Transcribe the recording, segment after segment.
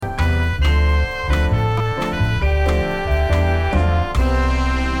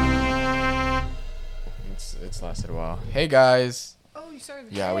Hey guys. Oh, you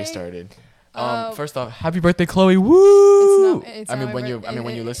started. Yeah, hey. we started. First off, happy birthday, Chloe! Woo! It's I not mean, my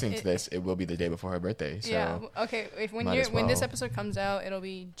when you're listening to this, it will be the day before her birthday. So yeah. Okay. When this episode comes out, it'll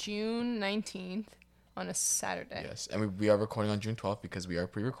be June 19th on a Saturday. Yes, and we are recording on June 12th because we are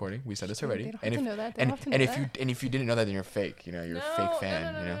pre-recording. We said this already. They don't have to know that. And if you didn't know that, then you're fake. You know, you're a fake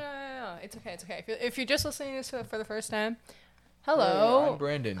fan. No. It's okay. It's okay. If you're just listening to this for the first time, Hey, hello. I'm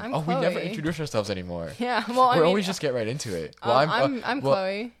Brandon. I'm we Chloe. never introduce ourselves anymore. Yeah. Well, we always just get right into it. Well, I'm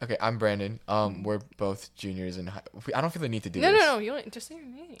Chloe. Okay, I'm Brandon. We're both juniors and I don't feel the need to do No, this. no. You don't just say your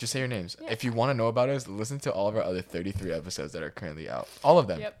name. Just say your names. Yeah. If you want to know about us, listen to all of our other 33 episodes that are currently out. All of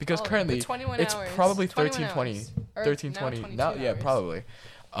them. Yep, because all of currently the 21 it's hours. probably 21 1320. hours. Or 1320. now Now, yeah, hours. probably.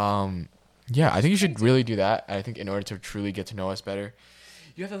 Yeah, I think you should really do that. I think in order to truly get to know us better,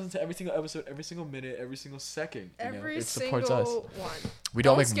 you have to listen to every single episode, every single minute, every single second. It supports us. One. We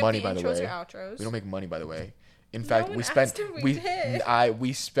don't make skip money, the by the intros way. or outros. We don't make money, by the way. In No fact, one we spend asked if we did.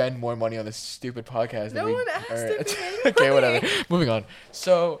 we spend more money on this stupid podcast. No than one asked if we made Okay, money. whatever. Moving on.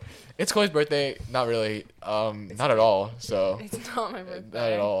 So it's Chloe's birthday. Not really. Not at all. So It's not my birthday.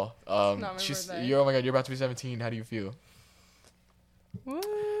 not at all. not my birthday. You're, oh my god, you're about to be 17. How do you feel? Woo.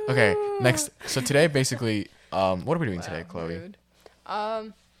 Okay, next. So today, basically, what are we doing today, Chloe? Rude.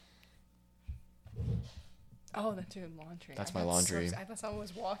 Oh, that's your laundry. That's my laundry. I thought someone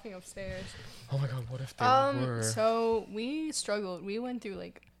was walking upstairs. Oh my god, what if they were? So we struggled. We went through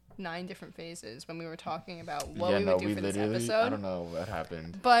like 9 different phases when we were talking about what Yeah, we no, would do we for this literally. episode. I don't know what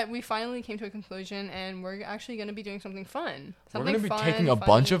happened. But we finally came to a conclusion, and we're actually going to be doing something fun. We're Something gonna be fun, taking a funny,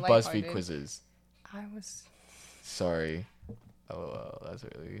 bunch of lighthearted. BuzzFeed quizzes. I was. Sorry. Oh,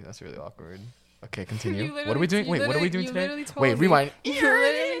 that's really awkward. Okay, continue. You What are we doing? you Wait, what are we doing you today? literally told Wait, me. rewind. You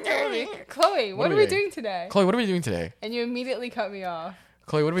literally told me. Chloe, what are we doing today? Chloe, what are we doing today? And you immediately cut me off.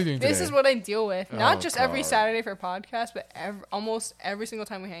 Chloe, what are we doing today? This is what I deal with. Not Oh, just every God. Saturday for podcast, but almost every single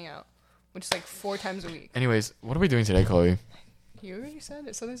time we hang out, which is like 4 times a week. Anyways, what are we doing today, Chloe? You already said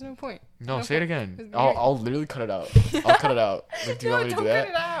it, so there's no point. No, No say it point. again. You're- I'll literally cut it out. I'll cut it out. Like, do you want me to do don't that? cut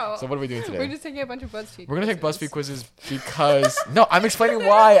it out. So what are we doing today? We're just taking a bunch of BuzzFeed. We're gonna take quizzes. BuzzFeed quizzes because no, I'm explaining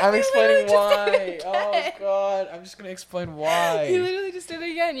why. I'm You explaining literally just why. did it Oh again. god, I'm just gonna explain why. You literally just did it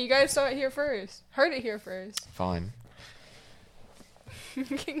again. You guys saw it here first. Heard it here first. Fine. You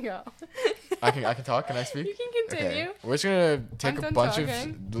can go. I can talk. Can I speak? You can continue. Okay. We're just gonna take I'm a done bunch talking.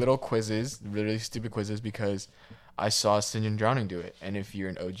 of little quizzes, really stupid quizzes, because I saw Sinjin Drowning do it. And if you're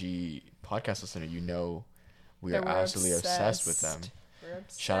an OG podcast listener, you know we That are we're absolutely obsessed with them. We're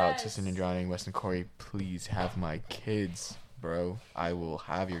obsessed. Shout out to Sinjin Drowning, Weston Corey. Please have my kids, bro. I will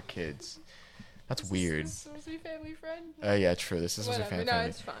have your kids. That's weird. This is supposed to be family friend. Yeah, true. This is a Whatever. fan No, family.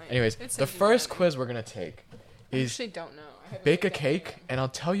 it's fine. Anyways, It's the Sinjin first Drowning. quiz we're gonna take I is actually don't know. I haven't bake a looked at cake, it. and I'll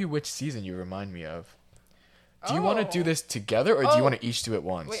tell you which season you remind me of. Do you want to do Oh. this together, or do you Oh. want to each do it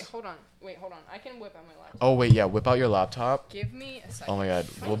once? Wait, hold on. I can whip out my laptop. Oh wait, yeah. Whip out your laptop. Give me a second. Oh my god,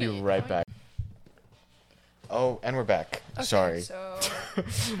 we'll be right back. Oh, and we're back. Okay, Sorry. So,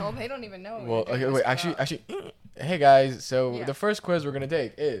 well, they don't even know. what Well, we're doing okay, wait. this Actually, hey guys. So Yeah. the first quiz we're gonna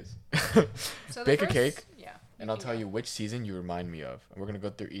take is So the bake a first- cake, Yeah. and I'll can tell go. you which season you remind me of. And we're gonna go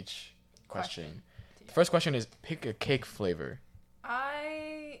through each question. Yeah. The first question is pick a cake flavor,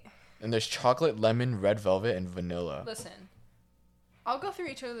 and there's chocolate, lemon, red velvet, and vanilla. Listen. I'll go through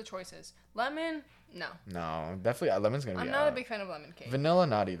each of the choices. Lemon, no. No, definitely lemon's gonna be. I'm not a big fan of lemon cake. Vanilla,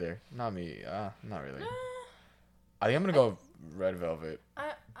 not either. Not me. Not really. I think I'm gonna go red velvet.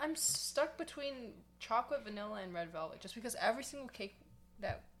 I'm stuck between chocolate, vanilla, and red velvet, just because every single cake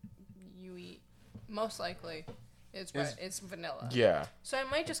that you eat, most likely, is vanilla. Yeah, So I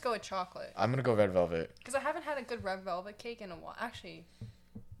might just go with chocolate, I'm gonna go red velvet. because I haven't had a good red velvet cake in a while. Actually,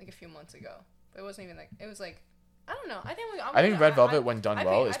 like a few months ago. But it wasn't even like, it was like, I don't know. I think red velvet, when done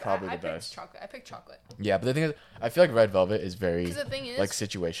well, is probably the I picked best. Chocolate. I picked chocolate. Yeah, but the thing is, I feel like red velvet is very Because the thing is, like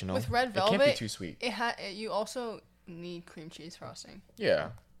situational. with red it can't be velvet, too sweet. you also need cream cheese frosting. Yeah,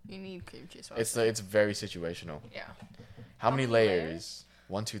 You need cream cheese frosting. it's very situational. Yeah. How many layers?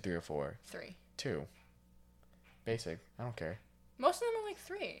 1, 2, 3, or 4? 3. 2. Basic. I don't care. Most of them are like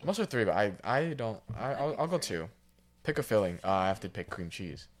 3. Most are 3, but I don't. I'll go 2. Pick a filling. I have to pick cream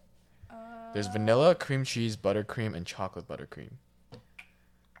cheese. There's vanilla, cream cheese, buttercream, and chocolate buttercream.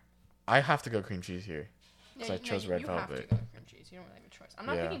 I have to go cream cheese here. So I chose red you velvet. have to go with cream cheese. You don't really have a choice. I'm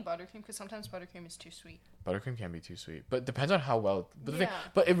not Yeah. picking buttercream because sometimes buttercream is too sweet. Buttercream can be too sweet, but it depends on how well. But, Yeah.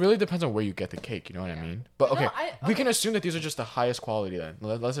 but it really depends on where you get the cake. You know what I Yeah. mean? But okay, Vanilla- we can assume that these are just the highest quality. Then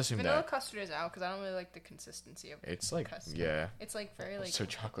let's assume Vanilla that custard is out because I don't really like the consistency of it's like custard. yeah. It's like very like. So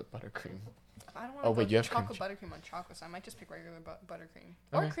chocolate buttercream. I don't want to Oh, wait, you have cream chocolate buttercream on chocolate, so I might just pick regular buttercream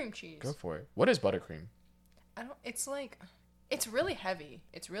Okay. or cream cheese. Go for it. What is buttercream? I don't. It's like, it's really heavy.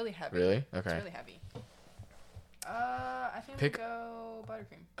 It's really heavy. Really? Okay. It's really heavy. I think we go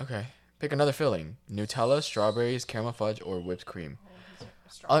buttercream. Okay. Pick another filling: Nutella, strawberries, caramel fudge, or whipped cream. Oh, these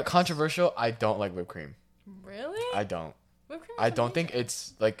are strawberries. Controversial. I don't like whipped cream. Really? I don't. Whipped cream is I don't amazing. think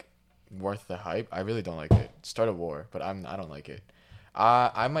it's like worth the hype. I really don't like it. Start a war, but I don't like it.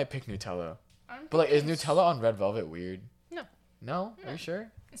 I might pick Nutella. But like, is Nutella on red velvet weird? No. No? Are you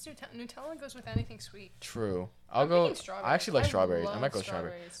sure? It's Nutella goes with anything sweet. True. I'm go. picking strawberries. I actually like I strawberries. I love might go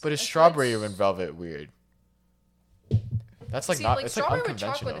strawberry. strawberries. But is I feel strawberry like and velvet weird? That's like See, not. like It's like strawberry with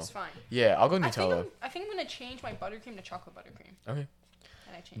unconventional. chocolate is fine. Yeah, I'll go I think, Nutella. I think I'm gonna change my buttercream to chocolate buttercream. Okay.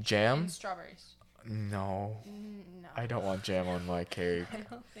 And I change Jam? and strawberries. No, No. I don't want jam on my cake. I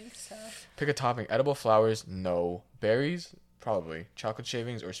don't think so. Pick a topping. Edible flowers? No. Berries? Probably. Chocolate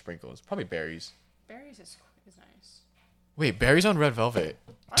shavings or sprinkles? Probably berries. Berries is nice. Wait, berries on red velvet.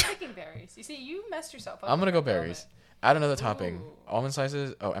 I'm picking berries. You see, you messed yourself up. I'm gonna with go red berries. velvet. Add another topping. Ooh. Almond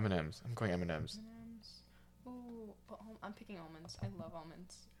slices. Oh, M&Ms. I'm going M&Ms. M&Ms. Ooh, but I'm picking almonds. I love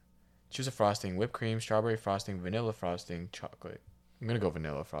almonds. Choose a frosting: whipped cream, strawberry frosting, vanilla frosting, chocolate. I'm gonna go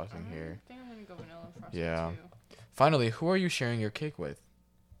vanilla frosting here. I think I'm gonna go vanilla frosting Yeah. too. Finally, who are you sharing your cake with?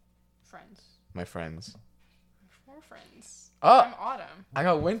 Friends. My friends. 4 friends. Oh, I'm autumn. I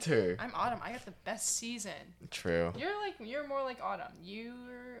got winter. I'm autumn. I got the best season. True. You're more like autumn. You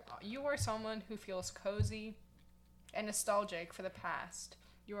are someone who feels cozy and nostalgic for the past.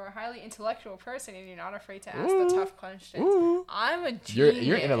 You are a highly intellectual person and you're not afraid to ask the tough questions. Ooh. I'm a genius.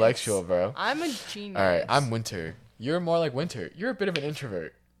 You're intellectual, bro. I'm a genius. All right, I'm winter. You're more like winter. You're a bit of an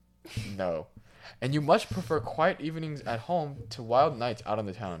introvert. No. And you much prefer quiet evenings at home to wild nights out on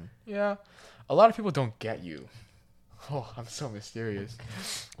the town. Yeah. A lot of people don't get you. Oh, I'm so mysterious.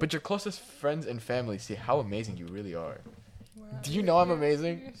 But your closest friends and family see how amazing you really are. Wow, Do you know I'm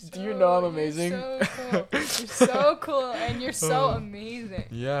amazing? Do you know I'm amazing? You're so cool. You're so cool and you're so amazing.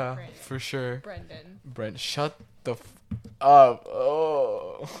 Yeah, Brandon. for sure. Brendan. Brent, shut the up.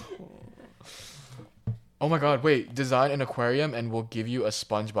 Oh. Oh my god, wait. Design an aquarium and we'll give you a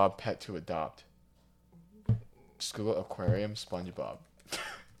SpongeBob pet to adopt. Just Google aquarium SpongeBob.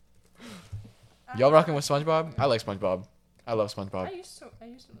 Y'all rocking with SpongeBob? I like SpongeBob. I love SpongeBob. I used to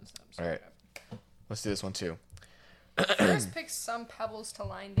listen to Alright. Let's do this one too. First, pick some pebbles to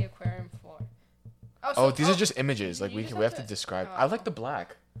line the aquarium floor. Oh, these are just images. Like you we just have have to to- describe. oh. I like the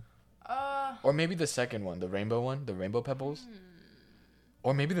black. Uh, Or maybe the second one, the rainbow pebbles.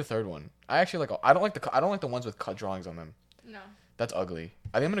 Or maybe the third one. I actually like. I don't like the ones with cut drawings on them. no. That's ugly.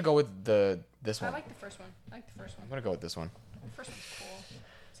 I think I'm gonna go with this I one. like the first one. I'm gonna go with this one. The first one's cool.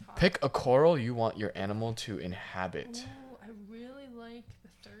 It's hot. Pick a coral you want your animal to inhabit. Ooh, I really like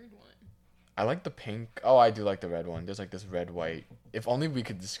the third one. I like the pink. Oh, I do like the red one. There's like this red white. If only we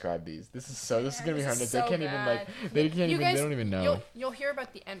could describe these. This is gonna be hard. This is They so can't even like. bad. They can't You even. guys, They don't even know. You'll hear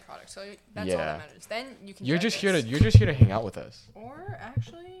about the end product, so that's all Yeah. that matters. Then you can. You're judge just here to. us. You're just here to hang out with us. Or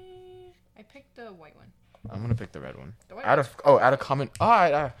actually, I picked the white one. I'm gonna pick the red one. The white Add one's add a common.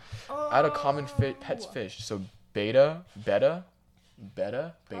 Add a common Oh. pet's fish. So beta, Probably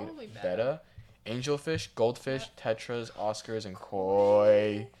betta. beta, angelfish, goldfish, tetras, Oscars, and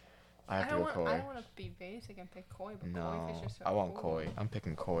koi. I have to go I koi. don't want to be basic and pick koi, but koi No, fish are so I want cool. koi. I'm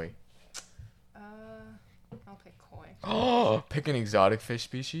picking koi. I'll pick koi. Oh, pick an exotic fish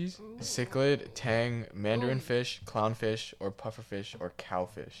species: Ooh. cichlid, tang, mandarin Ooh. fish, clownfish, or pufferfish, or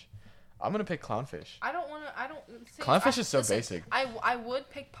cowfish. I'm gonna pick clownfish. I don't. See, Clownfish is so basic. I would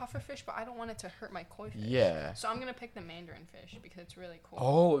pick pufferfish, but I don't want it to hurt my koi fish. Yeah. So I'm gonna pick the mandarin fish because it's really cool.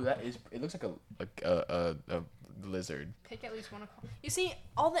 Oh, that is. It looks like a lizard. Pick at least one. You see,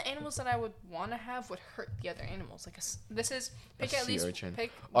 all the animals that I would want to have would hurt the other animals. Like this is pick A at sea least urchin.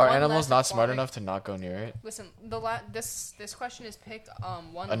 pick. Are one animals less not smart aquatic- enough to not go near it? Listen, this question is pick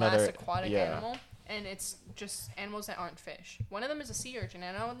one Another- last aquatic yeah. animal, and it's just animals that aren't fish. One of them is a sea urchin,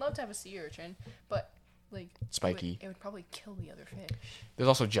 and I would love to have a sea urchin, but like Spiky. it would probably kill the other fish. There's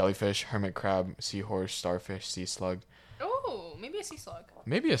also jellyfish, hermit crab, seahorse, starfish, sea slug. Oh, maybe a sea slug.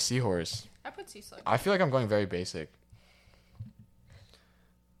 Maybe a seahorse. I put sea slug. I feel like I'm going very basic.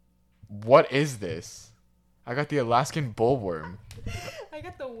 What is this? I got the Alaskan bullworm. I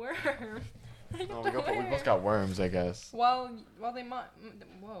got the worm. I got Oh, the we worm. both got worms, I guess. While they might,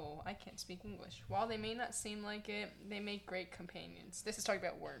 whoa, I can't speak English. While they may not seem like it, they make great companions. This is talking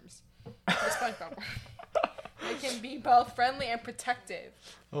about worms. The SpongeBob worm. They can be both friendly and protective.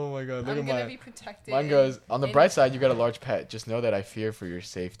 Oh my god, look I'm at gonna mine. be protected. Mine goes, on the and- bright side, you got a large pet. Just know that I fear for your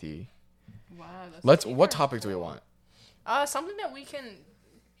safety. Wow. What topics do we want? Something that we can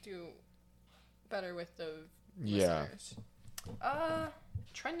do better with the Yeah. listeners.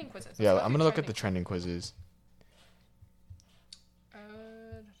 Trending quizzes. Let's Yeah, go I'm through gonna look at the trending. trending quizzes.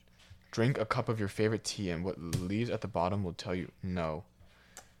 Drink a cup of your favorite tea, and what leaves at the bottom will tell you no.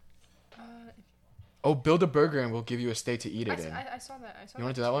 Oh, build a burger, and we'll give you a steak to eat it in. I saw that. You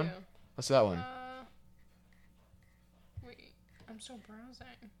want to do that one? Let's do that one. Wait, I'm still browsing.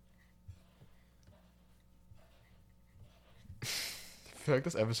 I feel like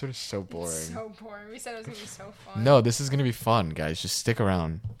this episode is so boring. It's so boring. We said it was gonna be so fun. No, this is gonna be fun, guys. Just stick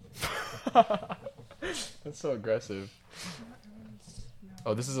around. That's so aggressive.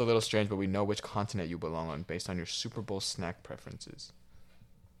 Oh, this is a little strange, but we know which continent you belong on based on your Super Bowl snack preferences.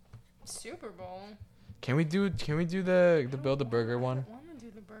 Super Bowl. Can we do the build a burger one? I want to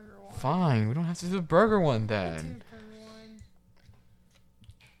do the burger one. Fine, we don't have to do the burger one Do then. the burger one.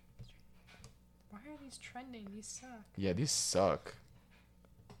 Why are these trending? These suck. Yeah, these suck.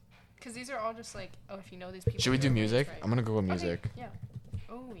 Because these are all just like, oh, if you know these people. Should we do you're music? right. I'm gonna Google music. Okay, yeah.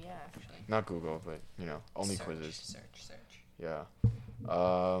 Oh yeah, actually. Not Google, but only Search, quizzes. Search. Yeah.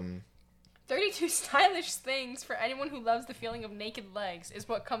 32 stylish things for anyone who loves the feeling of naked legs is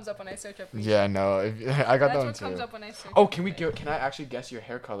what comes up when I search up music. Yeah, no, I got that one That's too. what comes up when I search Oh, up can music. I actually guess your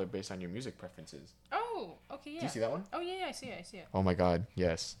hair color based on your music preferences? Oh, okay, yeah. Do you see that one? Oh, yeah, I see it. Oh my god,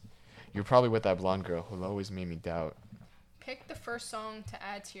 yes. You're probably with that blonde girl who always made me doubt. Pick the first song to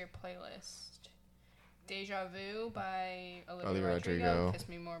add to your playlist. Deja Vu by Olivia Rodrigo. Kiss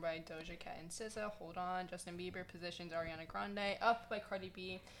Me More by Doja Cat and SZA. Hold On. Justin Bieber. Positions Ariana Grande. Up by Cardi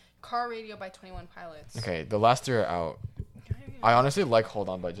B. Car Radio by 21 Pilots. Okay, the last three are out. I honestly like Hold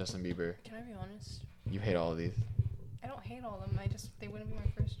On by Justin Bieber. Can I be honest? You hate all of these. I don't hate all of them. They wouldn't be my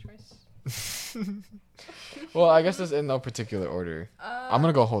first choice. Well, I guess it's in no particular order. I'm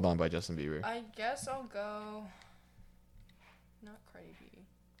gonna go Hold On by Justin Bieber. I guess I'll go. Not Cardi B.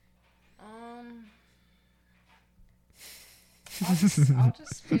 I'll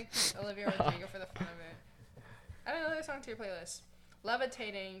just pick Olivia Rodrigo for the fun of it. Add another song to your playlist.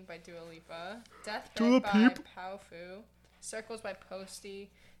 Levitating by Dua Lipa. Deathbed by Powfu. Circles by Posty.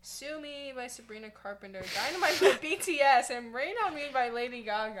 Sue Me by Sabrina Carpenter. Dynamite by BTS. And Rain on Me by Lady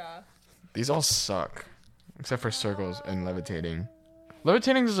Gaga. These all suck. Except for Circles and Levitating.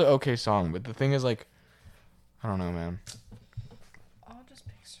 Levitating is an okay song, but the thing is, like, I don't know, man. I'll just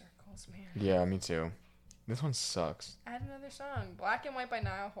pick Circles, man. Yeah, me too. This one sucks. Add another song. Black and White by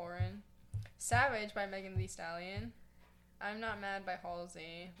Niall Horan. Savage by Megan Thee Stallion. I'm Not Mad by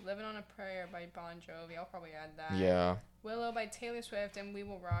Halsey. Living on a Prayer by Bon Jovi. I'll probably add that. Yeah. Willow by Taylor Swift and We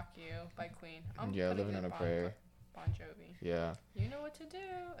Will Rock You by Queen. Yeah, Living on a Prayer. Bon Jovi. Yeah. You Know What to Do.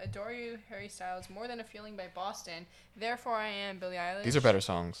 Adore You, Harry Styles. More Than a Feeling by Boston. Therefore I Am, Billie Eilish. These are better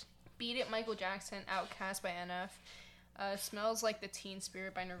songs. Beat It, Michael Jackson. Outcast by NF. Smells Like the Teen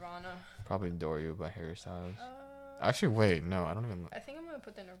Spirit by Nirvana. Probably Adore You by Harry Styles. Actually, wait, no, I don't even. I think I'm gonna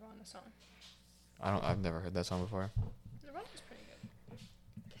put the Nirvana song. I've never heard that song before. Nirvana's pretty good.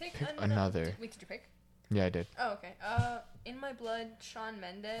 Pick another. Wait, did you pick? Yeah, I did. Oh, okay. In My Blood, Shawn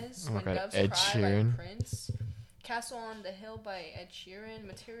Mendes. Oh my When God, Doves Ed Cry Sheeran. by Prince. Castle on the Hill by Ed Sheeran.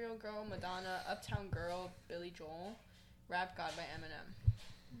 Material Girl, Madonna. Uptown Girl, Billy Joel. Rap God by Eminem.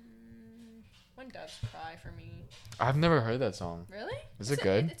 When Doves Cry for me. I've never heard that song. Really? Is it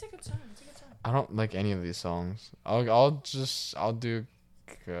good? It's a good song. I don't like any of these songs. I'll do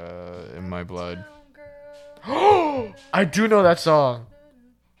In My Blood. Oh, I do know that song.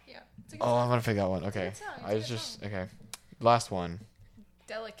 Yeah. It's a good Oh, song. I'm gonna pick that one. Okay. It's a good song. I was just okay. Last one.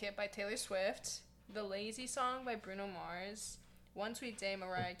 Delicate by Taylor Swift. The Lazy Song by Bruno Mars. One Sweet Day,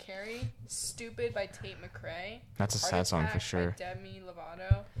 Mariah Carey. Stupid by Tate McRae. That's a Heart sad song for Attack sure. by Demi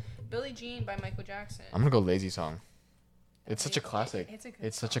Lovato. Billie Jean by Michael Jackson. I'm gonna go Lazy Song. It's such a classic. It's a good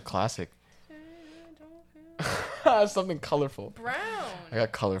It's such a song. classic. Something colorful. Brown. I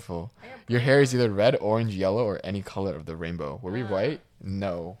got colorful. I got Your brown. hair is either red, orange, yellow, or any color of the rainbow. Were we white?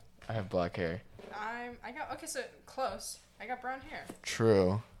 No. I have black hair. Okay, so close. I got brown hair.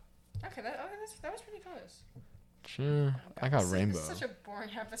 True. Okay, that was pretty close. Sure. I got rainbow. This is such a boring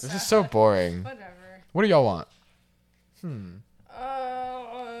episode. This is so boring. Whatever. What do y'all want? I'm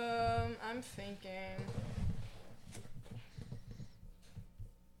thinking.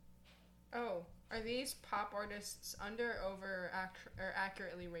 Oh, are these pop artists under, over, or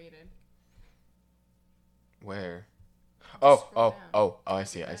accurately rated? Where? Scroll Oh, down. I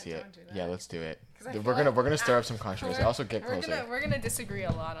see it. I Don't see it. do that. Yeah, let's do it. 'Cause I We're feel gonna like we're gonna stir up some controversy. Also, get closer. We're gonna disagree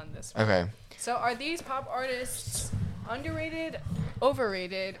a lot on this one. Okay. So, are these pop artists underrated,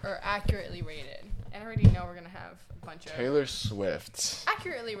 overrated, or accurately rated? And I already know we're gonna have a bunch of Taylor Swift.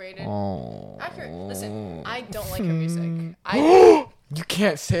 accurately rated. Oh. Listen, I don't like her music. You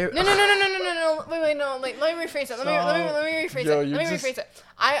can't say. No. Wait, no. Like, let me rephrase it. Let me rephrase Yo, it. you Let me just- rephrase it.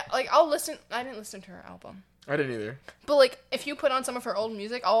 I'll listen. I didn't listen to her album. I didn't either. But like, if you put on some of her old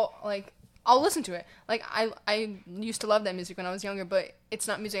music, I'll listen to it. Like I used to love that music when I was younger, but it's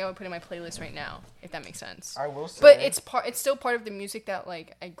not music I would put in my playlist right now, if that makes sense. I will say. But it's still part of the music that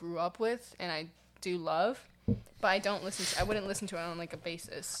like I grew up with and I do love. But I wouldn't listen to it on like a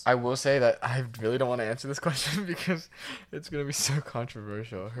basis. I will say that I really don't want to answer this question because it's gonna be so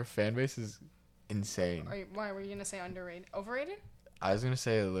controversial. Her fan base is insane. Why were you gonna say underrated? Overrated? I was gonna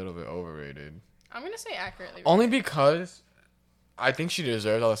say a little bit overrated. I'm gonna say accurately. Only because I think she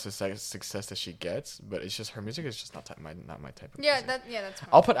deserves all the success that she gets, but it's just her music is just not my type of music. That's fine.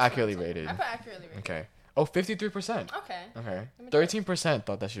 I'll put accurately rated. I put accurately rated. Okay. Oh, 53%. Okay. Okay. 13%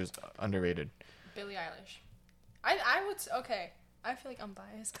 thought that she was underrated. Billie Eilish. I would okay. I feel like I'm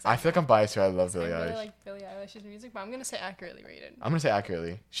biased. I feel like I'm biased too. I love Billie Eilish. I really like Billie Eilish's music, but I'm gonna say accurately rated. I'm gonna say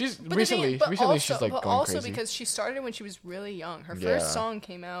accurately. She's But recently she's like going also crazy. because she started when she was really young. Her first song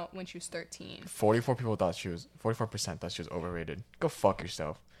came out when she was 13. 44% thought she was overrated. Go fuck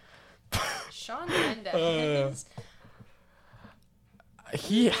yourself. Shawn Mendes.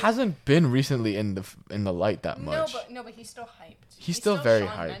 He hasn't been recently in the light that much. No, but he's still hyped. He's still very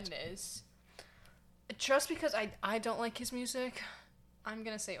Shawn hyped. Mendes. Just because I don't like his music, I'm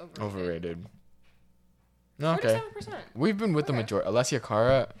gonna say overrated. Overrated. No, okay. 47%. We've been with the majority. Alessia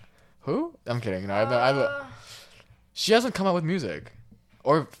Cara, who? I'm kidding. No, she hasn't come out with music,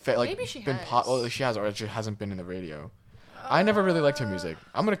 or maybe she been has. well, she has, or she hasn't been in the radio. I never really liked her music.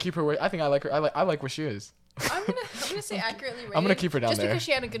 I'm gonna keep her away. I think I like her. I like where she is. I'm gonna say accurately rated. I'm gonna keep her down just there. Just because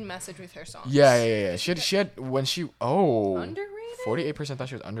she had a good message with her songs. Yeah. She had when she underrated. 48% thought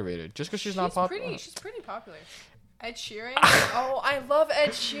she was underrated just because she's not popular. She's pretty popular. Ed Sheeran. Oh, I love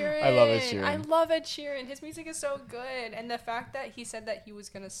Ed Sheeran. I love Ed Sheeran. I love Ed Sheeran. His music is so good, and the fact that he said that he was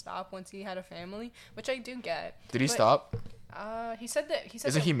gonna stop once he had a family, which I do get. Did he stop? He said that.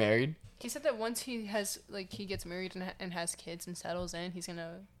 Isn't he married? He said that once he gets married and has kids and settles in, he's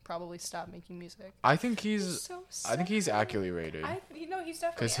gonna probably stop making music. I think he's accurately rated. He's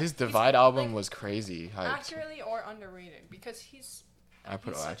definitely. Because his Divide album was crazy. Hyped. Accurately or underrated, because he's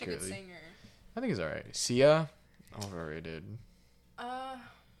such a good singer. I think he's alright. Sia, overrated.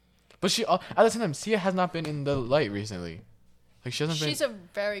 But at the same time, Sia has not been in the light recently. Like she hasn't been. She's a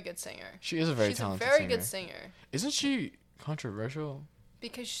very good singer. She is a very talented singer. She's a very good singer. Isn't she controversial?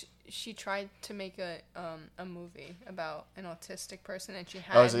 Because she tried to make a movie about an autistic person, and she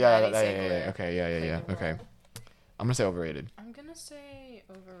had. Okay. I'm gonna say overrated. I'm gonna say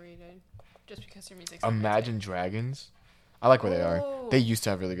overrated, just because her music's. Imagine Dragons. I like where they are. They used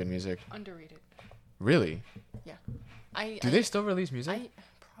to have really good music. Underrated. Really? Yeah. Do they still release music?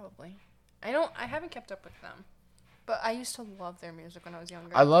 Probably. I haven't kept up with them. But I used to love their music when I was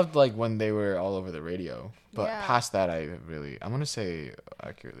younger. I loved like when they were all over the radio. But past that, I'm gonna say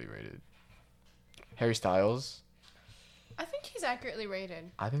accurately rated. Harry Styles. I think he's accurately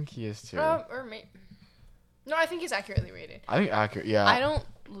rated. I think he is too. No, I think he's accurately rated. I think accurate. Yeah. I don't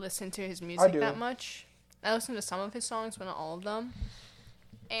listen to his music that much. I listen to some of his songs, but not all of them.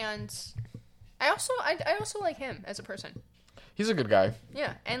 And I also like him as a person. He's a good guy.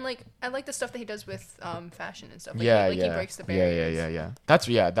 Yeah, and like I like the stuff that he does with fashion and stuff. Like, he breaks the barriers. Yeah. That's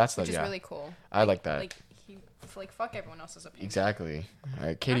which is really cool. I like that. Like he fuck everyone else's opinion. Exactly. All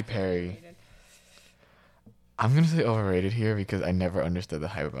right, Katy Perry. I'm gonna say overrated here because I never understood the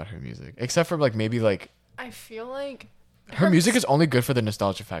hype about her music, except for like maybe like. I feel like her music is only good for the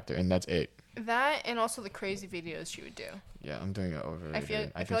nostalgia factor, and that's it. That and also the crazy videos she would do. Yeah, I'm doing it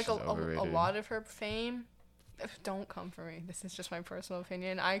overrated. I feel like a lot of her fame. Don't come for me. This is just my personal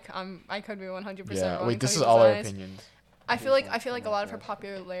opinion. I could be 100% wrong. Wait, this is all our opinions. I feel like a lot of her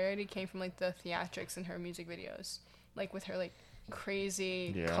popularity came from like the theatrics in her music videos, like with her like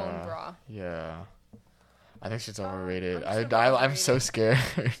crazy cone bra. Yeah, I think she's overrated. I'm so scared.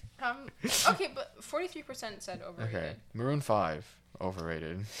 Okay, but 43% said overrated. Okay, Maroon 5.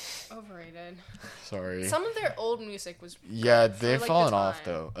 Overrated. Sorry. Some of their old music was. Yeah, they've fallen off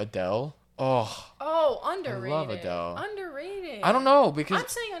though. Adele. Oh, underrated. I love Adele. Underrated. I don't know because I'm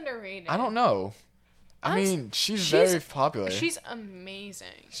saying underrated. I don't know. I mean, she's very popular. She's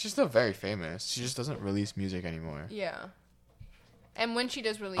amazing. She's still very famous. She just doesn't release music anymore. Yeah. And when she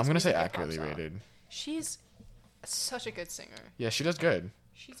does release, I'm gonna say accurately rated. She's such a good singer. Yeah, she does good.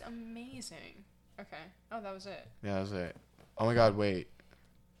 She's amazing. Okay. Oh, that was it. Yeah, that was it. Oh my God! Wait.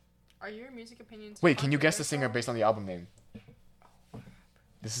 Are your music opinions? Wait, can you guess the singer based on the album name?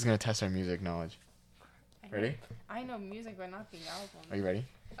 This is gonna test our music knowledge. Ready? I know music, but not the album. Are you ready?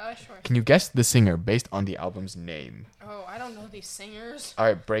 Sure. Can you guess the singer based on the album's name? Oh, I don't know these singers. All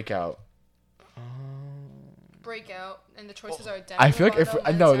right, Breakout. Breakout, and the choices are Demi I feel like if Lovato,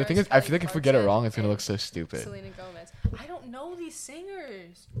 I Miley know the Cyrus, thing is, I Kelly feel like if we get it Clarkson, wrong, it's gonna and look so stupid. Selena Gomez. I don't know these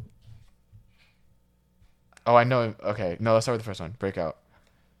singers. Oh, I know. Okay, no, let's start with the first one. Breakout.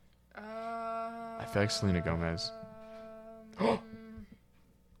 I feel like Selena Gomez.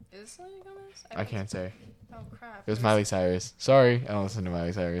 Is it Selena Gomez? I can't say. Oh crap! It was Miley Cyrus. Sorry, I don't listen to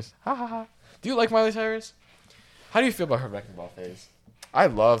Miley Cyrus. Ha ha ha. Do you like Miley Cyrus? How do you feel about her wrecking ball phase? I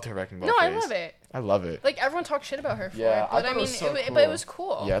loved her wrecking ball No, phase. I love it. I love it. Like everyone talks shit about her for Yeah, it, I but thought I it mean, was so but it cool. was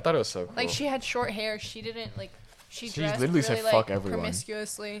cool. Yeah, I thought it was so cool. Like she had short hair. She didn't like. She dressed literally really said, like "Fuck everyone."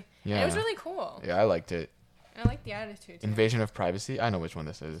 promiscuously. Yeah. And it was really cool. Yeah, I liked it. And I like the attitude. Too. Invasion of Privacy. I know which one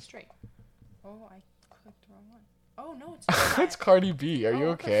this is. Straight. Oh, I clicked the wrong one. Oh no, it's not. It's Cardi B. Are you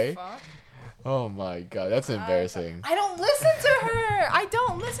what the okay? fuck? Oh my god, that's embarrassing. I don't listen to her. I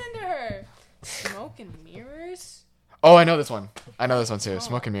don't listen to her. Smoke and Mirrors. Oh, I know this one. I know this one too. Oh.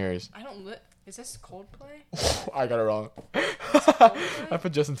 Smoke and Mirrors. I don't. Is this Coldplay? I got it wrong. Coldplay? I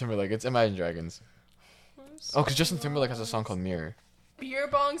put Justin Timberlake. It's Imagine Dragons. I'm Oh, because Justin so Timberlake has a lost. song called Mirror. Beer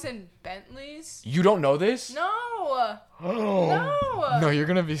bongs and Bentleys. You don't know this? No. Oh. No. No, you're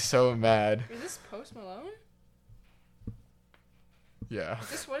gonna be so mad. Is this Post Malone? Yeah. Is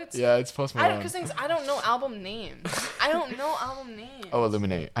this what it's? Yeah, it's Post I don't, Malone. because things I don't know album names. I don't know album names. Oh,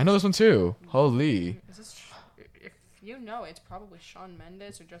 Illuminate. I know this one too. Holy. Is this? If you know, it's probably Shawn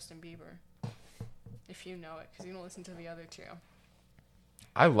Mendes or Justin Bieber. If you know it, because you don't listen to the other two.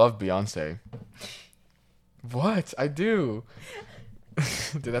 I love Beyonce. What? I do.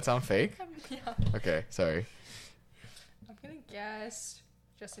 Did that sound fake? Yeah. Okay, sorry. I'm gonna guess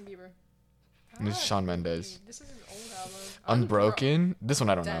Justin Bieber. And it's Shawn Mendes. This is his old album. Unbroken? This one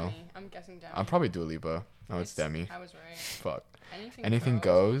I don't Demi. know. I'm guessing Demi. I'm probably Dua Lipa. No, it's Demi. I was right. Fuck. Anything, Anything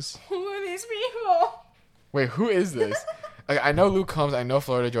goes. Who are these people? Wait, who is this? Okay, I know Luke Combs. I know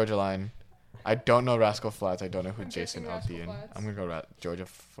Florida Georgia Line. I don't know Rascal Flats. I don't know who I'm Jason guessing Rascal Aldean. Flatts. I'm gonna go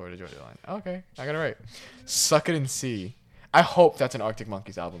Florida Georgia Line. Okay, I got it right. Suck It and See. I hope that's an Arctic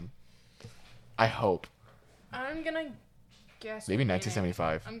Monkeys album. I hope. I'm gonna guess. Maybe Panic.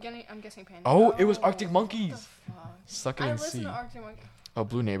 1975. I'm guessing Panic. Oh, it was Arctic Monkeys. What the fuck? Suck It I and listen See. to Arctic Monkeys. Oh,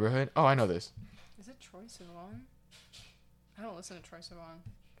 Blue Neighborhood. Oh, I know this. Is it Troye Sivan? I don't listen to Troye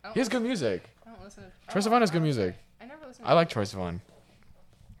Sivan. He has good music. I don't listen to. Troye Sivan has good music. I never listen. I like Troye Sivan.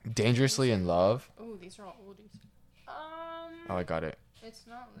 Dangerously in Love. Oh, these are all oldies. Oh, I got it. It's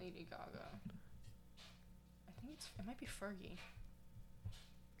not Lady Gaga. I think it might be Fergie.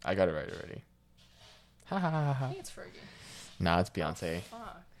 I got it right already. Ha ha ha I ha. think it's Fergie. Nah, it's Beyonce. Oh,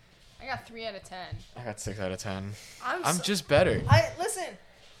 fuck. I got 3 out of 10. I got 6 out of 10. I'm I'm just better. listen.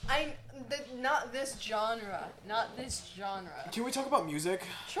 Not this genre. Not this genre. Can we talk about music?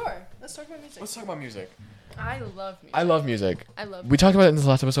 Sure. Let's talk about music. Let's talk about music. I love music. I love music. I love. We talked about it in this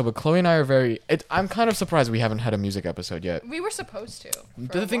last episode, but Chloe and I are very. I'm kind of surprised we haven't had a music episode yet. We were supposed to.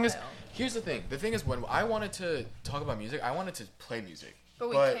 The thing is, here's the thing. The thing is, when I wanted to talk about music, I wanted to play music. But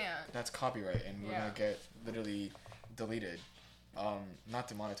we can't. That's copyright, and we're Yeah. gonna get literally deleted. Not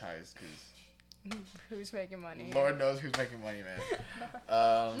demonetized, because Who's making money? Lord knows who's making money,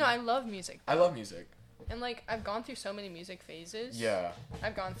 man. No, I love music. I love music. And like I've gone through so many music phases. Yeah.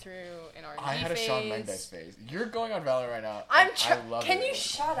 I've gone through an R&B I had a phase. Shawn Mendes phase. You're going on Valor right now. I'm. I love Can it. you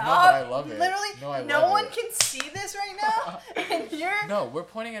shut No, up? but I love it. Literally, No, I no love one it. can see this right now, and you're. No, we're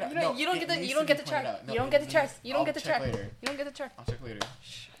pointing it out. You don't, No, you don't it get the. needs You don't to get be the pointed track. out. No, You don't it get the track. needs- You don't I'll get the check track. later. You don't get the track. I'll check later.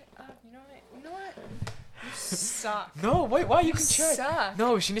 Shut up. You know what? You know what? You suck. No, wait, why? You You can check. suck.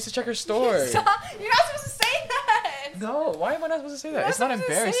 No, she needs to check her store. Stop. You're not supposed to say that. No, why am I not supposed to say that? You're It's not not supposed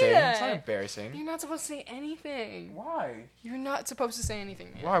to say embarrassing. It's not that. embarrassing. You're not supposed to say anything. Why? You're not supposed to say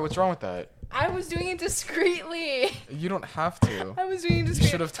anything, man. Why? What's wrong with that? I was doing it discreetly. You don't have to. I was doing it discreetly.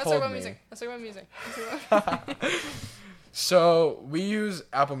 should have Let's talk told about me. music. Let's talk about music. Let's talk about music. So we use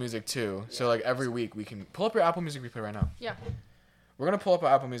Apple Music too. So like every week we can pull up your Apple Music replay right now. Yeah. We're gonna pull up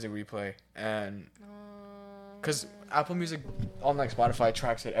our Apple Music replay, and because Apple Music on like Spotify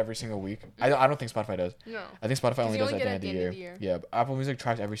tracks it every single week. I don't think Spotify does. No. I think Spotify only you does only it at get the end of the year. Yeah, but Apple Music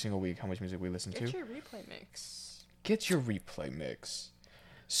tracks every single week how much music we listen to. Get your replay mix. Get your replay mix.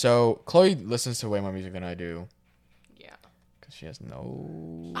 So Chloe listens to way more music than I do Yeah. because she has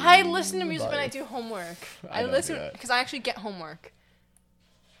no. I listen to music when I life. do homework. I I don't listen do that. because I actually get homework.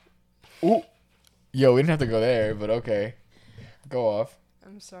 Ooh, yo, we didn't have to go there, but okay, go off.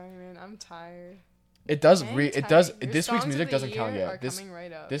 I'm sorry, man. I'm tired. It does I'm It tired. does. Your This week's songs of music the doesn't count year yet. are coming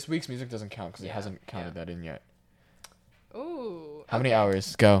right up. This week's music doesn't count because it Yeah, hasn't counted yeah. that in yet. Ooh. How many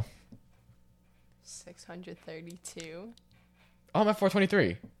hours? Go. 632. Oh, I'm at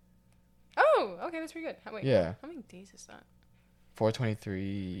 423. Oh, okay, that's pretty good. Wait, Yeah. how many days is that?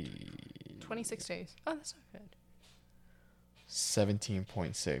 423. 26 days. Oh, that's not good.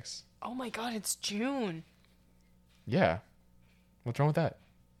 17.6. Oh my god, it's June. Yeah. What's wrong with that?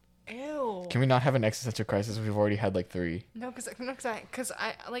 Ew. Can we not have an existential crisis? We've already had like 3. No, because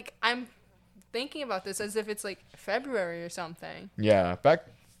I'm thinking about this as if it's like February or something. Yeah.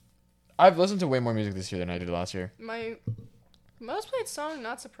 I've listened to way more music this year than I did last year. My most played song,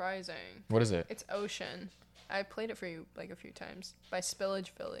 not surprising. What is it? It's Ocean. I played it for you like a few times by Spillage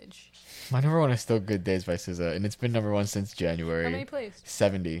Village. My number 1 is still Good Days by SZA, and it's been number 1 since January. How many plays?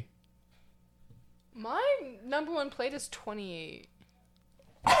 70. My number 1 played is 28.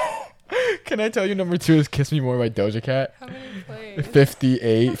 Can I tell you number 2 is Kiss Me More by Doja Cat? How many plays?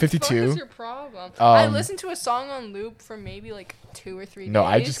 58, What the 52. fuck is your problem? I listened to a song on loop for maybe like 2 or 3 days. No,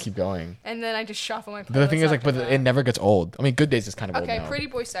 I just keep going. And then I just shuffle my playlist. The thing is, like, after but that. it never gets old. I mean, Good Days is kind of old Okay, now. Pretty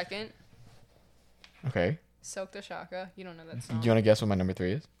Boy second. Okay. Silk the Shaka. You don't know that song. Do you want to guess what my number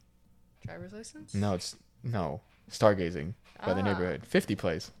 3 is? Driver's License? No. Stargazing by The Ah. Neighborhood. 50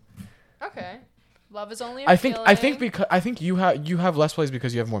 plays. Okay. Love is only a I think feeling. because I think you have less plays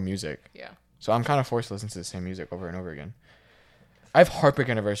because you have more music. Yeah. So I'm kind of forced to listen to the same music over and over again. I have Heartbreak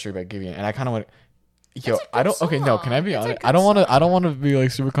Anniversary by Giveon, and I kind of want. Yo, That's a good I don't. Okay, no. Can I song. be It's a honest? good I don't want to. song. I don't want to be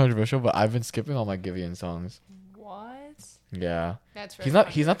like super controversial, but I've been skipping all my Giveon songs. What? Yeah. That's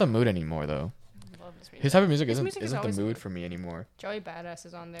very He's not the mood anymore though. Love this music. His type of music His isn't music is the always mood good. for me anymore. Joey Badass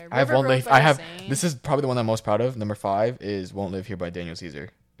is on there. I have River Won't Road Live. by I have. Zayn. This is probably the one I'm most proud of. Number 5 is Won't Live Here by Daniel Caesar,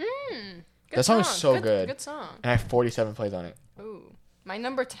 Good That song is so good. Good song. and I have 47 plays on it. Ooh. My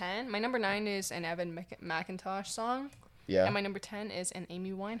number 9 is an Evan McIntosh song. Yeah. And my number 10 is an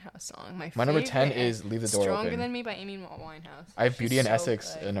Amy Winehouse song. My number 10 favorite, is Leave the Door Stronger Open. Than Me by Amy Winehouse. I have She's Beauty and so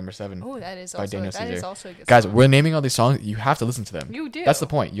Essex good. at number 7. Oh, that is by also Daniel that is Caesar. also a good Guys, song. we're naming all these songs. You have to listen to them. You do. That's the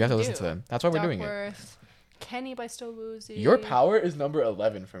point. You have to You listen do. to them. That's why we're doing it. Duckworth, Kenny by Still Woozy. Your Power is number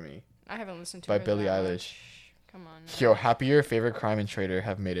 11 for me. I haven't listened to by her Billie that Eilish. much. Come on. Now. Yo, Happier, Favorite Crime, and Traitor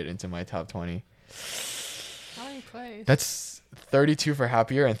have made it into my top 20. How many plays? That's 32 for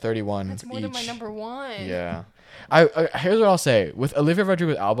Happier and 31 That's more each. than my number 1. Yeah. I here's what I'll say. With Olivia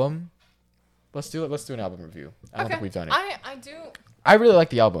Rodrigo's album, let's do an album review. I don't think we've done it. I do. I really like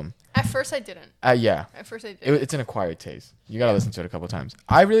the album. At first, I didn't. Yeah. At first, I didn't. It's an acquired taste. You gotta listen to it a couple times.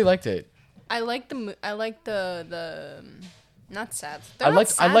 I really liked it. I like the not sad. I like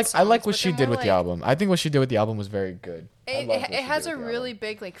songs, what but she they're did more with the album. I think what she did with the album was very good. It, I loved what it she has did a with the really album.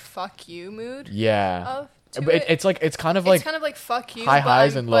 big like fuck you mood. Yeah. To But it. it's kind of like it's kind of like fuck you. high but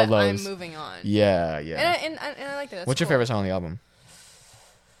highs I'm, and low but I'm lows. moving on. yeah. And I like that. That's What's your cool. favorite song on the album?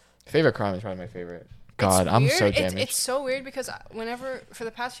 Favorite Crime is probably my favorite. God, It's I'm weird. so damaged. It's so weird because for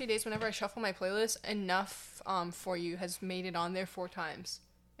the past few days, whenever I shuffle my playlist, Enough For You has made it on there 4 times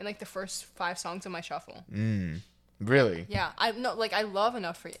in like the first 5 songs of my shuffle. Really? Yeah, I love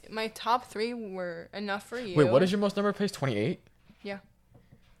Enough For You. My top 3 were Enough For You. Wait, what is your most number place? 28? Yeah.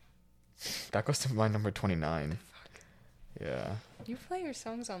 That goes to my number 29. Yeah. You play your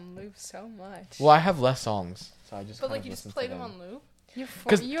songs on loop so much. Well, I have less songs, so I just. But kind like of you just listen play to them on loop. You have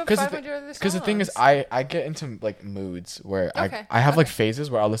Because 500 other songs. Because the thing is, I get into like moods where Okay, I have like okay. phases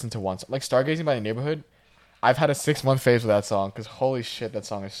where I'll listen to one song. Like Stargazing by The Neighborhood. I've had a 6-month phase with that song because holy shit, that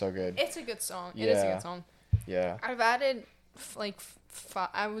song is so good. It's a good song. It is a Yeah. good song. Yeah. I've added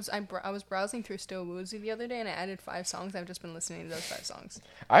I was browsing through Still Woozy the other day and I added 5 songs. I've just been listening to those 5 songs.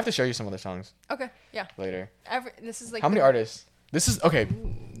 I have to show you some other songs Okay, yeah. later. This is like How many artists? This is okay.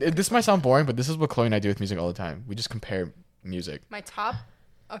 This might sound boring, but this is what Chloe and I do with music all the time. We just compare music. My top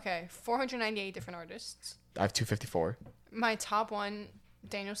 498 different artists. I have 254. My top 1,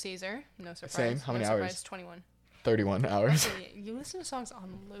 Daniel Caesar. No surprise. Same. How many no hours? surprise, 21. 31 hours. Okay, you listen to songs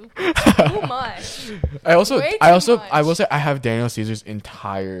on loop. It's too much. I Way too I much. will say I have Daniel Caesar's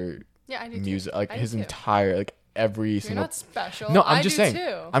entire Yeah, I do too. music, like I do his too. entire, like every You're single. not special. No, I'm I just do saying.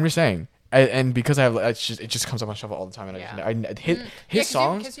 Too. I'm just saying. And because I have, it just comes up on shuffle all the time, and Yeah. his Yeah, 'cause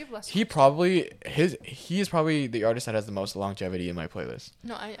songs. you have less He is probably the artist that has the most longevity in my playlist.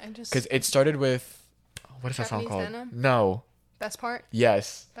 No, I just. Because it started with, what is that song Japanese called? Denim? No. Best part.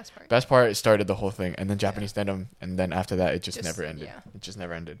 Yes. Best part. Best part started the whole thing, and then Japanese Denim, and then after that, it just never ended. yeah. It just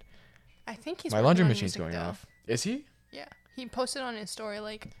never ended. I think he's. My working laundry on machine's music, going though. off. Is he? Yeah, he posted on his story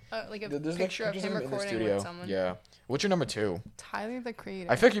like a There's picture of pictures him in the recording studio. with someone. Yeah. What's your number 2? Tyler the Creator.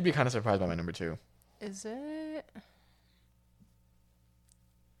 I feel like you'd be kind of surprised by my number 2. Is it?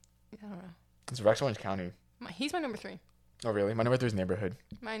 I don't know. It's Rex Orange County. He's my number 3. Oh, really? My number 3 is Neighborhood.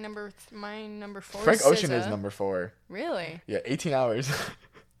 My number 4. Frank is Ocean is SZA. number 4. Really? Yeah, 18 hours.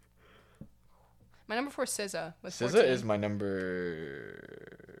 My number 4 is SZA with SZA 14. is my number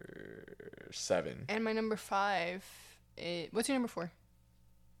 7. And my number 5 is... What's your number 4?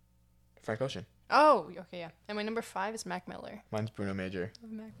 Frank Ocean. Oh, okay, yeah. And my number 5 is Mac Miller. Mine's Bruno Major. I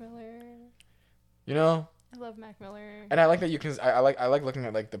love Mac Miller. You know. I love Mac Miller. And I like that you can. I like looking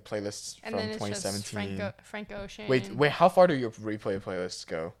at like the playlists And from then it's 2017. just Frank Ocean. Wait. How far do your replay playlists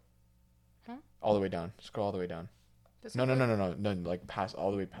go? Huh? All the way down. Scroll all the way down. No. Like past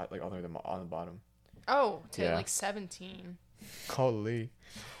all the way past, like all the way on the bottom. Oh, to like 17. Holy.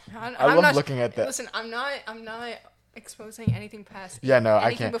 I love looking at that. Listen, I'm not exposing anything past. Yeah, no, I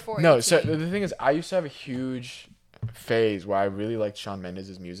anything can't. Before no, 18. so the thing is, I used to have a huge phase where I really liked Shawn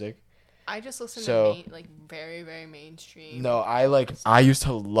Mendes' music. I just listen to very, very mainstream. No, I used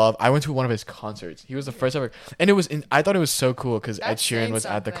to love. I went to one of his concerts. He was the first ever, and I thought it was so cool because Ed Sheeran was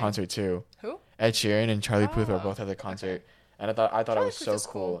at the concert too. Who? Ed Sheeran and Charlie Puth were both at the concert, and I thought it was so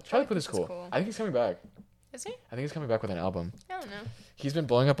cool. Charlie Puth is cool. I think he's coming back. Is he? I think he's coming back with an album. I don't know. He's been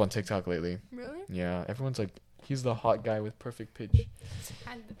blowing up on TikTok lately. Really? Yeah, everyone's like, he's the hot guy with perfect pitch.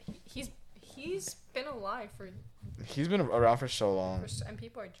 And he's been alive for. He's been around for so long. And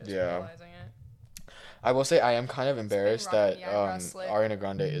people are just realizing it. I will say I am kind of embarrassed that Russell. Ariana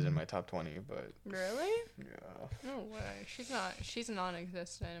Grande is in my top 20, but really? Yeah. No way. She's not. She's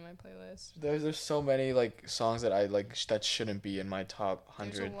non-existent in my playlist. There's so many like songs that I like that shouldn't be in my top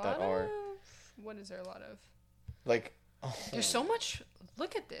 100 that are. What is there a lot of? Like. There's so much.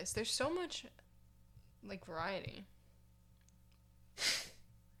 Look at this. There's so much, like variety.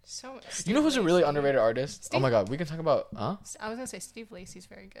 So. You know who's a really underrated artist? Oh my God, we can talk about. Huh? I was gonna say Steve Lacy's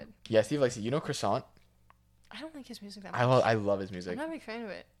very good. Yeah, Steve Lacy. You know Croissant? I don't like his music that much. I love his music. I'm not a big fan of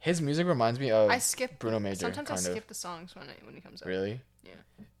it. His music reminds me of Bruno Major. Sometimes I skip the songs when he comes up. Really? Yeah.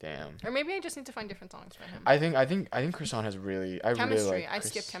 Damn. Or maybe I just need to find different songs for him. I think Croissant has really. Chemistry. Really like I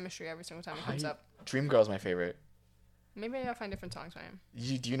skip Chemistry every single time it comes up. Dreamgirl's my favorite. Maybe I'll find different songs by him.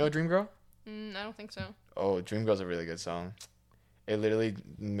 Do you know Dreamgirl? I don't think so. Oh, Dreamgirl's a really good song. It literally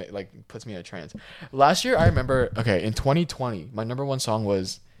like puts me in a trance. Last year, I remember. Okay, in 2020, my number one song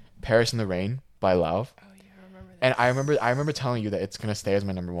was "Paris in the Rain" by Lauv. Oh yeah, I remember that. And I remember telling you that it's gonna stay as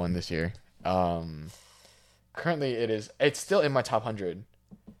my number one this year. Currently, it's still in my top 100.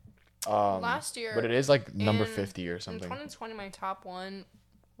 Last year, but it is like number 50 or something. In 2020, my top one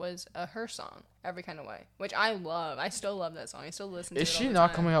was her song, "Every Kind of Way," which I love. I still love that song. I still listen to it. Is she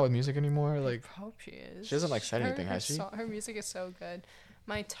not coming out with music anymore? Like, I hope she is. She hasn't like said anything, has she? Her music is so good.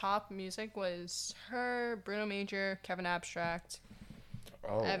 My top music was her, Bruno Major, Kevin Abstract,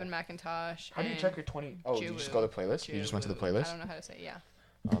 Evan McIntosh. How do you check your 20? Oh, did you just go to the playlist? You just went to the playlist? I don't know how to say it, yeah.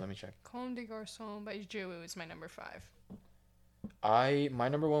 Oh, let me check. Comme des Garçons by Juwu is my number 5. My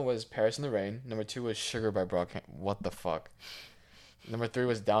number 1 was Paris in the Rain. Number 2 was Sugar by Brockhampton. What the fuck? Number 3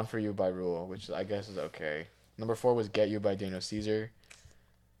 was Down for You by Rule, which I guess is okay. Number 4 was Get You by Daniel Caesar.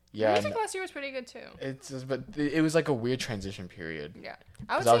 Yeah, music last year was pretty good too. But it was like a weird transition period. Yeah,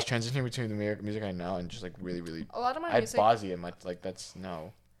 I was transitioning between the music I know and just like really. A lot of my music. I had Bozzy in my that's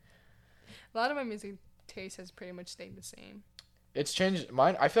no. A lot of my music taste has pretty much stayed the same. It's changed.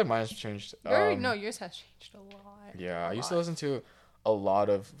 Mine, I feel like mine has changed. Yours has changed a lot. Yeah, I used to listen to a lot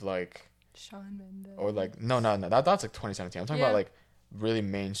of like. Shawn Mendes. Or like no, that's like 2017. I'm talking about like really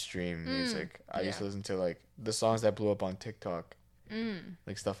mainstream music. I used to listen to like the songs that blew up on TikTok,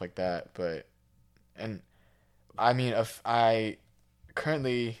 like stuff like that. But, and I mean, if I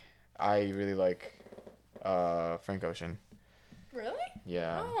currently I really like Frank Ocean. Really?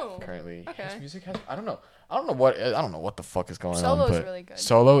 Yeah. Oh. Currently, okay. his music has I don't know what the fuck is going on. Solo's but really good.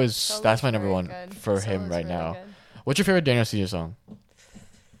 Solo's that's my number one good. for Solo's him right really now. Good. What's your favorite Daniel Caesar song?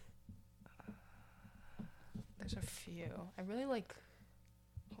 There's a few. I really like.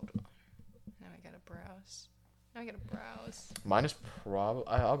 Hold on. Now I gotta browse. Mine is probably.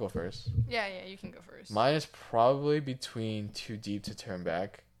 I'll go first. Yeah, you can go first. Mine is probably between Too Deep to Turn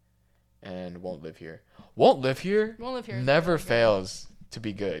Back and Won't Live Here. Won't Live Here never fails to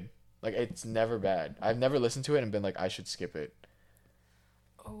be good. Like, it's never bad. I've never listened to it and been like, I should skip it.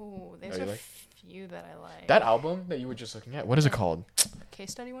 Oh, there's a few that I like. That album that you were just looking at, what is it called? Case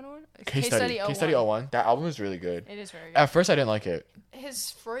Study 101? Case Study 01. That album is really good. It is very good. At first, I didn't like it.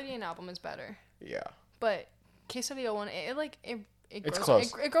 His Freudian album is better. Yeah. But Case Study 01, it grows,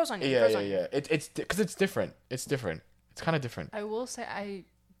 close. It grows on you. Yeah. It's because it's different. It's different. It's kind of different. I will say I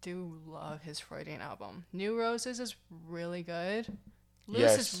do love his Freudian album. New Roses is really good.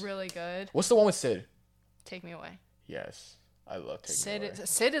 Loose is really good. What's the one with Sid? Take Me Away. Yes. I love Take Me Away.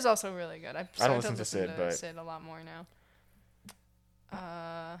 Sid is also really good. I don't listen to Sid, but Sid a lot more now.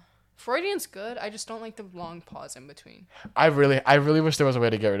 Freudian's good. I just don't like the long pause in between. I really wish there was a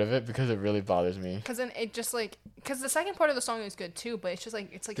way to get rid of it because it really bothers me. Because then it just like, because the second part of the song is good too, but it's just like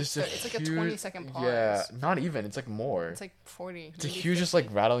it's like a 20-second pause. Yeah, not even. It's like more. It's like 40. It's a huge, just like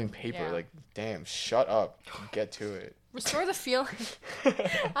rattling paper. Yeah. Like, damn, shut up, get to it. Restore the feeling.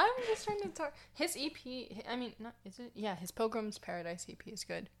 I'm just trying to talk. His EP. I mean, not is it? Yeah, his Pilgrim's Paradise EP is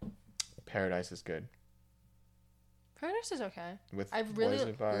good. Paradise is good. Paradise is okay. I've really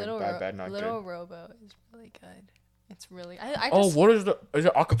Little bad, not Little good. Robo is really good. It's really. I just, Oh, what is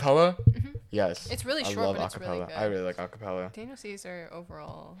it acapella? Mm-hmm. Yes. It's really short, I love but it's acapella. really good. I really like acapella. Daniel Caesar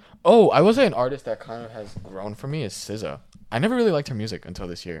overall. Oh, I will say an artist that kind of has grown for me is SZA. I never really liked her music until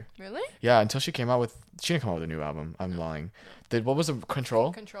this year. Really? Yeah, until she came out with. She didn't come out with a new album. I'm lying. What was the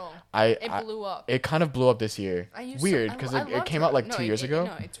Control? Control. It blew up. It kind of blew up this year. Weird, because it came out like 2 years ago.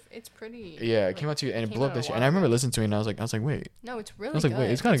 No, it's pretty. Yeah, it came out and it blew up this year. And I remember listening to it and I was like, wait. No, it's really. I was like,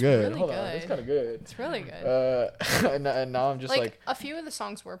 wait, it's kind of good. Really Hold good. on, it's kind of good. It's really good. And now I'm just like a few of the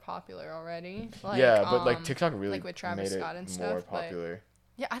songs were popular already. Like, yeah, but like TikTok really like with Travis made Scott it and more stuff, popular.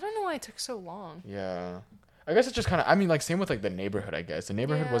 Yeah, I don't know why it took so long. Yeah, I guess it's just kind of. I mean, like same with like The Neighborhood. I guess The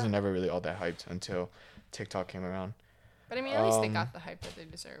Neighborhood Yeah. wasn't never really all that hyped until TikTok came around. But I mean, at least they got the hype that they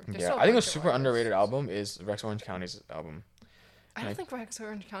deserved. Yeah, I think a super underrated album is Rex Orange County's album. I don't think Rex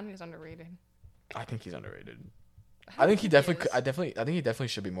Orange County is underrated. I think he's underrated. I think he definitely. is. I think he definitely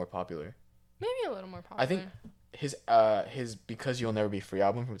should be more popular. Maybe a little more popular. I think his Because You'll Never Be Free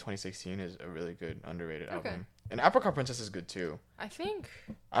album from 2016 is a really good underrated album. And Apricot Princess is good too. I think.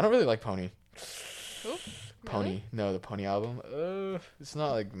 I don't really like Pony. Who? Pony. Really? No, the Pony album. It's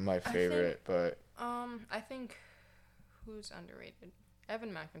not like my favorite, but I think who's underrated?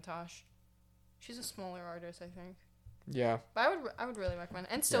 Evan McIntosh. She's a smaller artist, I think. yeah. But I would really recommend.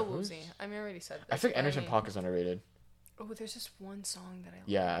 And still Yeah, Woozy. I mean, I already said this. I think but Anderson .Paak is underrated. Oh, there's just one song that I like.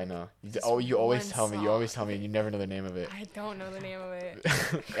 Yeah, I know. Just You always one tell me. You song. always tell me, and you never know the name of it. I don't know the name of it.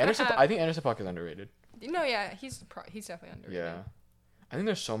 I think Anderson .Paak is underrated. No, yeah, he's definitely underrated. Yeah. I think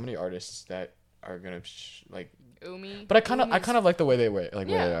there's so many artists that are gonna like. Umi. But I kind of like the way they were, like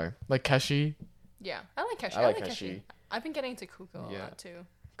Yeah. where they are. Like Keshi, Yeah, I like Keshi. I like Keshi. I've been getting into Kuko a Yeah. lot too.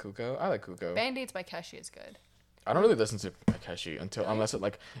 Kuko. I like Kuko. Band-Aids by Keshi is good. I don't really listen to Keshi unless it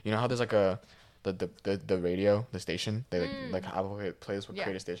like how there's like the radio, the station, they like Apple plays will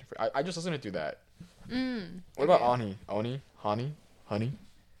create a station for. I just listen to do that. What about Ani? Hani?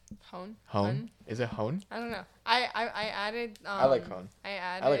 Hone? Is it Hone? I don't know. I added. I like Hone.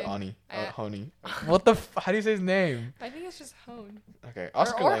 I like Ani. Honey. What the? How do you say his name? I think it's just Hone. Okay,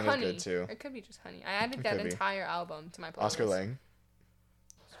 Oscar or Lang Honey. is good too. It could be just Honey. I added It that could be. entire album to my playlist. Oscar Lang.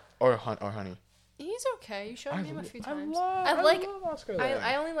 Or Honey. He's okay. You showed me him a few times. I love Oscar Lang.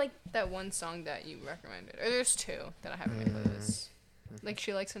 I only like that one song that you recommended. Or there's two that I have in my playlist. Like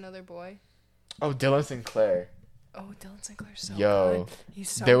She Likes Another Boy. Oh, Dylan Sinclair. Oh, Dylan Sinclair's so Yo, good. He's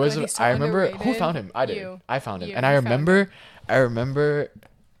so there was good. a, He's so I remember who underrated. found him. I did. You. I found him, You. and You I found remember,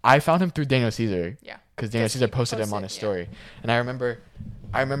 I found him through Daniel Caesar. Yeah. Because Daniel Just Caesar he posted him on posted, his yeah. story, and I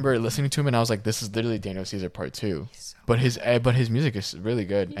remember listening to him, and I was like, this is literally Daniel Caesar part 2. He's so But his music is really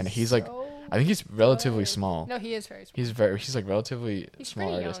good, and he's like, so I think he's relatively good. small. No, he is very small. He's like relatively He's small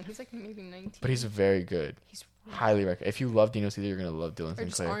pretty artist, young. He's like maybe 19. but he's very good. He's Highly recommend. If you love Daniel Caesar, you're gonna love Dylan or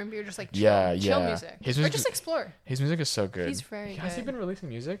just Sinclair. R&B or just like chill, Yeah, chill yeah. music. His Or music just is- explore. His music is so good. He's very Has he good. been releasing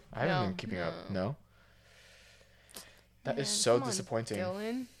music? I haven't No, been keeping up. no. No. That is Man, so come on, disappointing.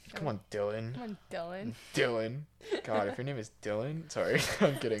 Dylan. Come on, Dylan. Come on, Dylan. Dylan. God, if your name is Dylan, sorry,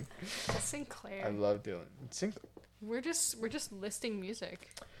 I'm kidding. Sinclair. I love Dylan. We're just listing music.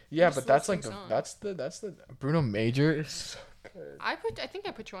 Yeah, Just but that's like listing that's the Bruno Major is so good. I think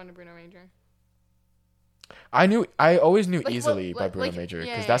I put you on to Bruno Major. I always knew Like, Easily well, by Bruno like, Major yeah,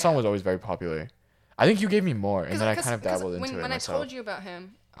 because yeah, that song yeah. was always very popular. I think you gave me more, and then I kind of dabbled into it when myself. I told you about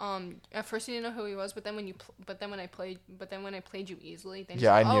him, at first you didn't know who he was, but then when I played you Easily, then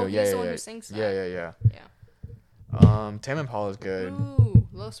Yeah, I knew. oh, Yeah, he's yeah, the one yeah. who sings that. Yeah. Yeah. Tame Impala is good. Ooh,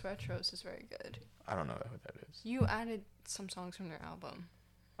 Los Retros is very good. I don't know who that is. You added some songs from their album.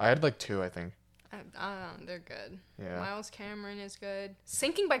 I had like 2, I think. I don't know, they're good. Yeah. Miles Cameron is good.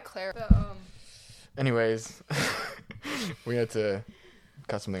 Sinking by Claire. Anyways, we had to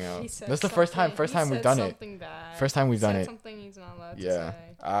cut something out. He said That's the first time he we've done it. something bad. First time we've He done said it. Something he's not allowed to Yeah.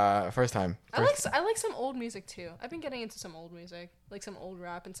 say. First time. I like some old music too. I've been getting into some old music, like some old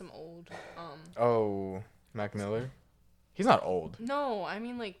rap and some old Oh, Mac Miller. He's not old. No, I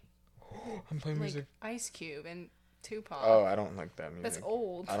mean like I'm playing music. Ice Cube and Tupac. Oh, I don't like that music. That's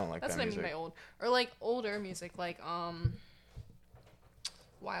old. I don't like That's that what music. I mean by old. Or like older music, like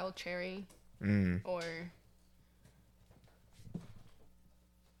Wild Cherry or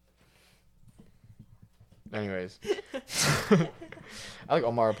Anyways, I like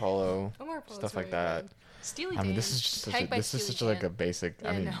Omar Apollo, stuff like that. Steely I mean, Dan. this is just Tagged by this is Steely such like a Dan. basic.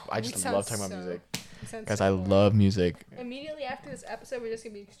 I Yeah, mean, no, I we just sound love talking about so- music we sound because so I boring. love music. Immediately after this episode, we're just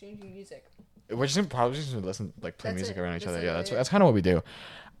gonna be exchanging music. We're just probably just gonna listen, like play That's music it. around each That's other. Yeah, literally that's it. kind of what we do.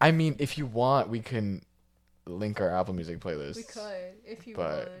 I mean, if you want, we can link our Apple Music playlists. We could, if you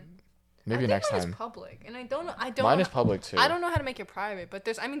But want. Maybe I next think mine time. is public, and I don't know. I don't. Mine know is public too. I don't know how to make it private, but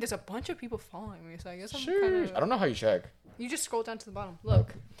there's a bunch of people following me, so I guess I'm Sure. kind of. I don't know how you check. You just scroll down to the bottom.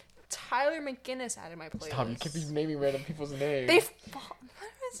 Look, Tyler McGinnis added my playlist. Stop! You can't be naming random people's names. What am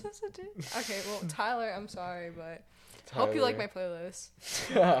I supposed to do? Okay, well, Tyler, I'm sorry, but hope you like my playlist.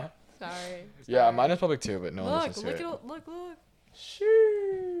 Yeah. Sorry. Yeah, mine is public too, but no one Look, listens to look it. at look.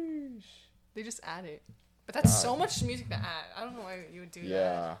 Sheesh. They just add it, but that's so God. much music to add. I don't know why you would do that.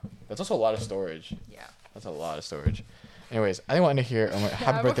 Yeah, that's also a lot of storage. Yeah. That's a lot of storage. Anyways, I want to hear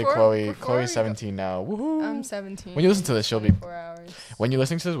happy Yeah, birthday, before- Chloe. before Chloe's we go- 17 now. Woohoo! I'm 17. When you listen to this, she'll be. 24 hours. When you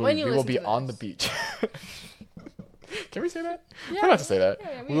listen to this, When you we will listen be to on the this. beach. Can we say that? Yeah, We're not to say that.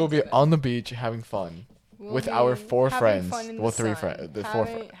 yeah, we will be on the beach having fun. We'll with be our 4 having friends. fun in Well, the 3 sun. friends. The 4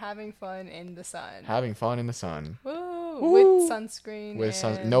 Having fun in the sun. having fun in the sun. Woo! Woo! With sunscreen. With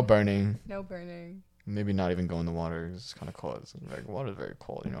sun, and no burning. No burning. Maybe not even go in the water. It's kind of cold. It's like water's very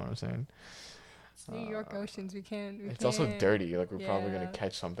cold. You know what I'm saying? It's New York oceans. We can't. It's also can't- dirty. Like we're probably gonna Yeah.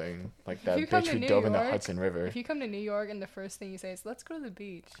 catch something like If that you come bitch to who New dove in the York- Hudson River. If you come to New York and the first thing you say is "Let's go to the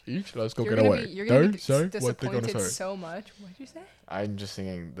beach," Each, let's go you're get gonna away. be you're gonna be Sorry, what they disappointed gonna say? so much. What'd you say? I'm just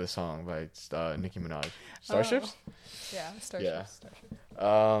singing the song by Nicki Minaj. Starships. Yeah, Starships. Yeah.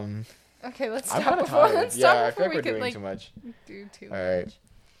 Starships. Okay, let's I'm stop kind of before. tired. Let's Yeah, stop I before feel like we we're could doing like too much. do too All right.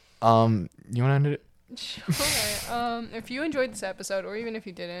 much. You wanna end it? Sure. If you enjoyed this episode, or even if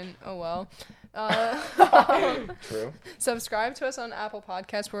you didn't, oh well. True. Subscribe to us on Apple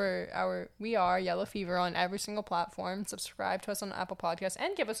Podcasts, where we are Yellow Fever on every single platform. Subscribe to us on Apple Podcasts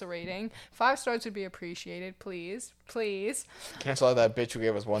and give us a rating. 5 stars would be appreciated, please. Please. Cancel out that bitch who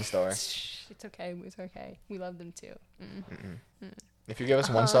gave us 1 star. Shh, it's okay. It's okay. We love them too. If you give us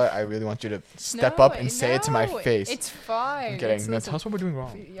 1 star, I really want you to step up and say it to my face. It's fine. I'm kidding. It's- No, listen, tell us what we're doing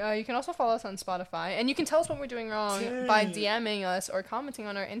wrong. you can also follow us on Spotify, and you can tell us what we're doing wrong by DMing us or commenting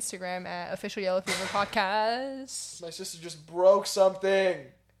on our Instagram at Official Yellow Fever Podcast. My sister just broke something.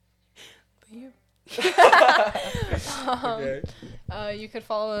 Okay. You could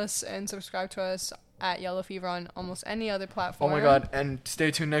follow us and subscribe to us at Yellow Fever on almost any other Oh platform. my god, and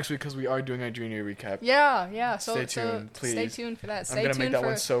stay tuned next week because we are doing our junior recap. Yeah. So Stay tuned, Stay please. tuned for that. I'm Stay gonna tuned make that for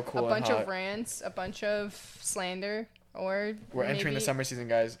one so cool a and bunch hot. of rants, a bunch of slander, or We're entering the maybe- summer season,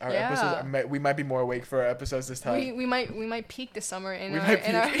 guys. Our Yeah. episodes, we might be more awake for our episodes this time. We might peak this summer in We our might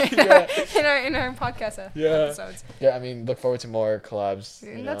in our, peak, yeah. in our podcast Yeah. episodes. Yeah, I mean, look forward to more collabs.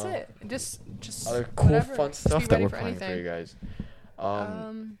 And you that's know, it. Just Other cool, whatever. fun Just be stuff that ready we're for planning for anything. you guys.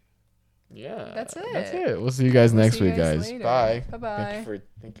 Yeah. That's it. That's it. We'll see you guys We'll next see you week, guys guys. later. Bye. Bye-bye.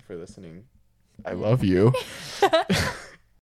 Thank you for listening. I love you.